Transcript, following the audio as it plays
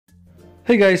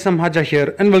Hey guys, I'm Haja here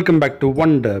and welcome back to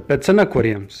Wonder Pets and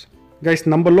Aquariums. Guys,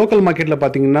 நம்ம local மார்க்கெட்டில்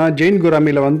பார்த்தீங்கன்னா ஜெயின்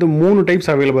குராமியில் வந்து 3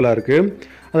 types அவைலபிளாக இருக்குது.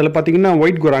 அதில் பார்த்தீங்கன்னா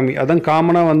ஒயிட் குராமி, அதான்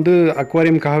காமனாக வந்து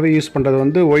அக்வாரியம்காகவே யூஸ் பண்ணுறது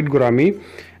வந்து ஒயிட் குராமி.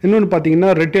 இன்னொன்று பார்த்தீங்கன்னா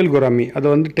ரெட் டெயில் குராமி, அது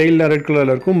வந்து டெயிலில் ரெட்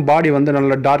கலரில் இருக்கும், பாடி வந்து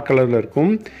நல்ல டார்க் கலரில்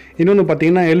இருக்கும். இன்னொன்று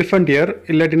பார்த்தீங்கன்னா எலிஃபென்ட் இயர்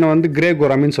இல்லாட்டினா வந்து கிரே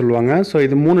குராமின்னு சொல்லுவாங்க. ஸோ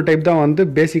இது 3 டைப் தான் வந்து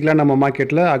பேசிக்கலாக நம்ம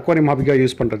மார்க்கெட்டில் அக்வாரியம் ஹாபிக்காக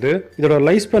யூஸ் பண்ணுறது. இதோட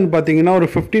லைஃப் ஸ்பேன் பார்த்தீங்கன்னா ஒரு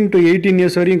 15 to 18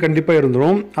 இயர்ஸ் வரையும் கண்டிப்பாக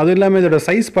இருந்துடும். அதுவும் இல்லாமல் இதோட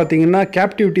சைஸ் பார்த்தீங்கன்னா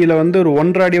கேப்டிவிட்டியில் வந்து ஒரு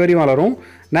 1.5 அடி வரையும் வளரும்.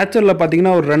 நேச்சுரலில்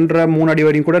பார்த்தீங்கன்னா ஒரு 2.5-3 அடி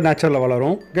வரையும் கூட நேச்சுரலில்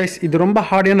வளரும். கைஸ், இது ரொம்ப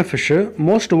ஹார்டியான ஃபிஷ்ஷு.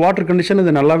 மோஸ்ட் வாட்டர் கண்டிஷன்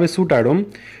இது நல்லாவே சூட் ஆகிடும்.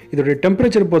 இதோடைய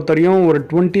டெம்பரேச்சர் பொறுத்தவரையும் ஒரு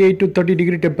 28 to 30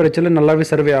 டிகிரி டெம்பரேச்சரில் நல்லாவே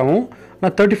சர்வே ஆகும்.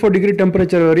 நான் 34 டிகிரி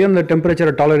டெம்பரேச்சர் வரையும் அந்த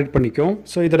டெம்பரேச்சரை டாலரேட் பண்ணிக்கும்.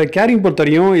 ஸோ இதோட கேரிங்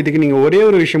பொறுத்தவரையும் இதுக்கு நீங்கள் ஒரே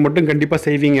ஒரு விஷயம் மட்டும் கண்டிப்பாக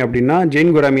செய்வீங்க அப்படின்னா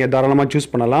ஜெயின் குராமியை தாராளமாக சூஸ்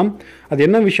பண்ணலாம். அது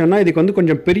என்ன விஷயம்னா, இதுக்கு வந்து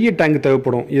கொஞ்சம் பெரிய டேங்க்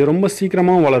தேவைப்படும். இது ரொம்ப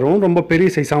சீக்கிரமாகவும் வளரும், ரொம்ப பெரிய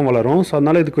சைஸாகவும் வளரும். ஸோ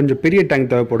அதனால் இது கொஞ்சம் பெரிய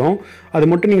டேங்க் தேவைப்படும். அது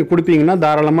மட்டும் நீங்கள் கொடுப்பீங்கன்னா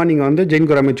தாராளமாக நீங்கள் வந்து ஜெயின்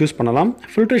குராமியை சூஸ் பண்ணலாம்.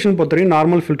 ஃபில்ட்ரேஷன் பொறுத்தவரையும்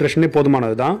நார்மல் ஃபில்ட்ரேஷனே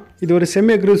போதுமானது தான். இது ஒரு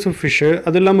செமி அக்ரெசிவ் ஃபிஷ்ஷு,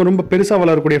 அது இல்லாமல் ரொம்ப பெருசாக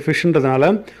வளரக்கூடிய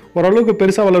ஃபிஷ்ன்றதுனால ஓரளவுக்கு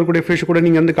பெருசாக வளரக்கூடிய ஃபிஷ் கூட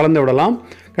நீங்கள் வந்து கலந்து விடலாம்.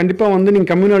 கண்டிப்பாக வந்து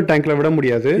நீங்கள் கம்யூனல் டேங்க்கில் விட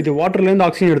முடியாது. இது வாட்டர்லேருந்து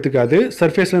ஆக்சிஜன் எடுத்துக்காது,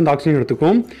 சர்ஃபேஸ்லேருந்து ஆக்சிஜன்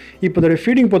எடுத்துக்கும். இப்போ இதோட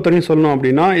ஃபீடிங் பொறுத்தவரையும் சொல்லணும்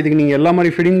அப்படின்னா இதுக்கு நீங்கள் எல்லா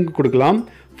மாதிரி ஃபீடிங் கொடுக்கலாம்.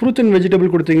 ஃப்ரூட்ஸ் அண்ட்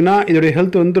வெஜிடபிள் கொடுத்தீங்கன்னா இதோடைய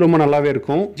ஹெல்த் வந்து ரொம்ப நல்லாவே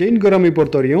இருக்கும். ஜெயின் குராமி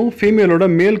பொறுத்தவரையும் ஃபீமேலோட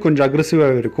மேல் கொஞ்சம்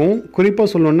அக்ரெசிவாகவே இருக்கும். குறிப்பாக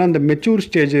சொல்லணும்னா அந்த மெச்சூர்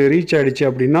ஸ்டேஜ் ரீச் ஆகிடுச்சு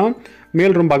அப்படின்னா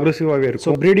மேல் ரொம்ப அக்ரெசிவாகவே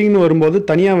இருக்கும். ப்ரீடிங்னு வரும்போது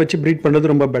தனியாக வச்சு ப்ரீட்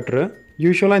பண்ணுறது ரொம்ப பெட்ரு.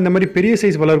 யூஸ்வலாக இந்த மாதிரி பெரிய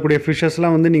சைஸ் வளரக்கூடிய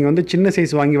ஃபிஷஸ்லாம் வந்து நீங்கள் வந்து சின்ன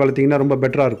சைஸ் வாங்கி வளர்த்திங்கன்னா ரொம்ப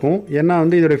பெட்டராக இருக்கும். ஏன்னா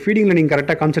வந்து இதோட ஃபீடிங்கில் நீங்கள்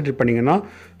கரெக்டாக கான்சென்ட்ரேட் பண்ணிங்கன்னா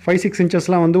 5-6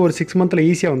 இன்ச்சஸ்லாம் வந்து ஒரு 6 மந்த்தில்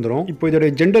ஈஸியாக வந்துடும். இப்போ இதோட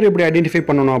ஜெண்டர் எப்படி ஐடென்டிஃபை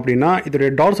பண்ணணும் அப்படின்னா, இதோட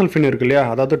டார்சல் ஃபின் இருக்கு இல்லையா,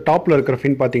 அதாவது டாப்பில் இருக்கிற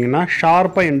ஃபின் பார்த்தீங்கன்னா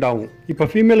ஷார்ப்பாக எண்ட் ஆகும். இப்போ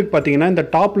ஃபீமேலுக்கு பார்த்தீங்கன்னா இந்த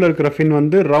டாப்பில் இருக்கிற ஃபின்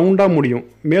வந்து ரவுண்டாக முடியும்,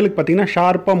 மேலுக்கு பார்த்தீங்கன்னா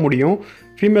ஷார்ப்பாக முடியும்,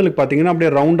 ஃபீமேலுக்கு பார்த்தீங்கன்னா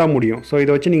அப்படியே ரவுண்டாக முடியும். ஸோ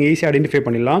இதை வச்சு நீங்கள் ஈஸியாக ஐடென்டிஃபை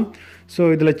பண்ணிடலாம். ஸோ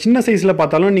இதில் சின்ன சைஸில்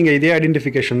பார்த்தாலும் நீங்கள் இதே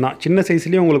ஐடென்டிஃபிகேஷன் தான், சின்ன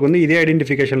சைஸ்லேயும் உங்களுக்கு வந்து இதே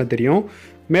ஐடென்டிஃபிகேஷனில் தெரியும்.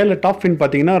 மேலே டாப் ஃபின்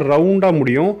பார்த்தீங்கன்னா ரவுண்டாக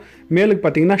முடியும், மேலுக்கு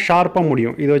பார்த்தீங்கன்னா ஷார்ப்பாக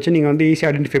முடியும். இதை வச்சு நீங்கள் வந்து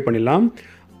ஈஸியாக ஐடென்டிஃபை பண்ணிடலாம்.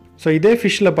 ஸோ இதே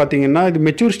ஃபிஷ்ஷில் பார்த்தீங்கன்னா இது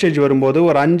மெச்சூர் ஸ்டேஜ் வரும்போது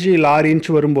ஒரு 5 இல்லை 6 இன்ச்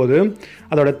வரும்போது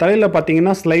அதோட தலையில்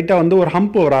பார்த்தீங்கன்னா ஸ்லைட்டாக வந்து ஒரு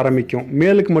ஹம்ப் வர ஆரம்பிக்கும்.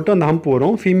 மேலுக்கு மட்டும் அந்த ஹம்ப்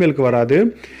வரும், ஃபீமேலுக்கு வராது.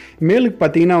 மேலுக்கு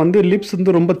பார்த்தீங்கன்னா வந்து லிப்ஸ்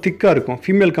வந்து ரொம்ப திக்காக இருக்கும்.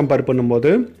 ஃபீமேல் கம்பேர்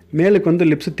பண்ணும்போது மேலுக்கு வந்து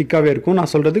லிப்ஸ் திக்காகவே இருக்கும்.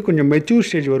 நான் சொல்கிறது கொஞ்சம் மெச்சூர்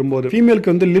ஸ்டேஜ் வரும்போது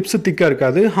ஃபீமேலுக்கு வந்து லிப்ஸ் திக்காக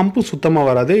இருக்காது, ஹம்பு சுத்தமாக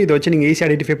வராது. இதை வச்சு நீங்கள் ஈஸியாக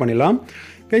ஐடென்டிஃபை பண்ணிடலாம்.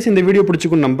 கைஸ், இந்த வீடியோ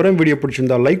பிடிச்சிக்கும் நம்புறேன். வீடியோ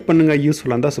பிடிச்சிருந்தா லைக் பண்ணுங்கள்,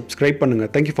 யூஸ்ஃபுல்லாக இருந்தால் சப்ஸ்கிரைப்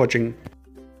பண்ணுங்கள். தேங்க்யூ ஃபார் வாட்சிங்.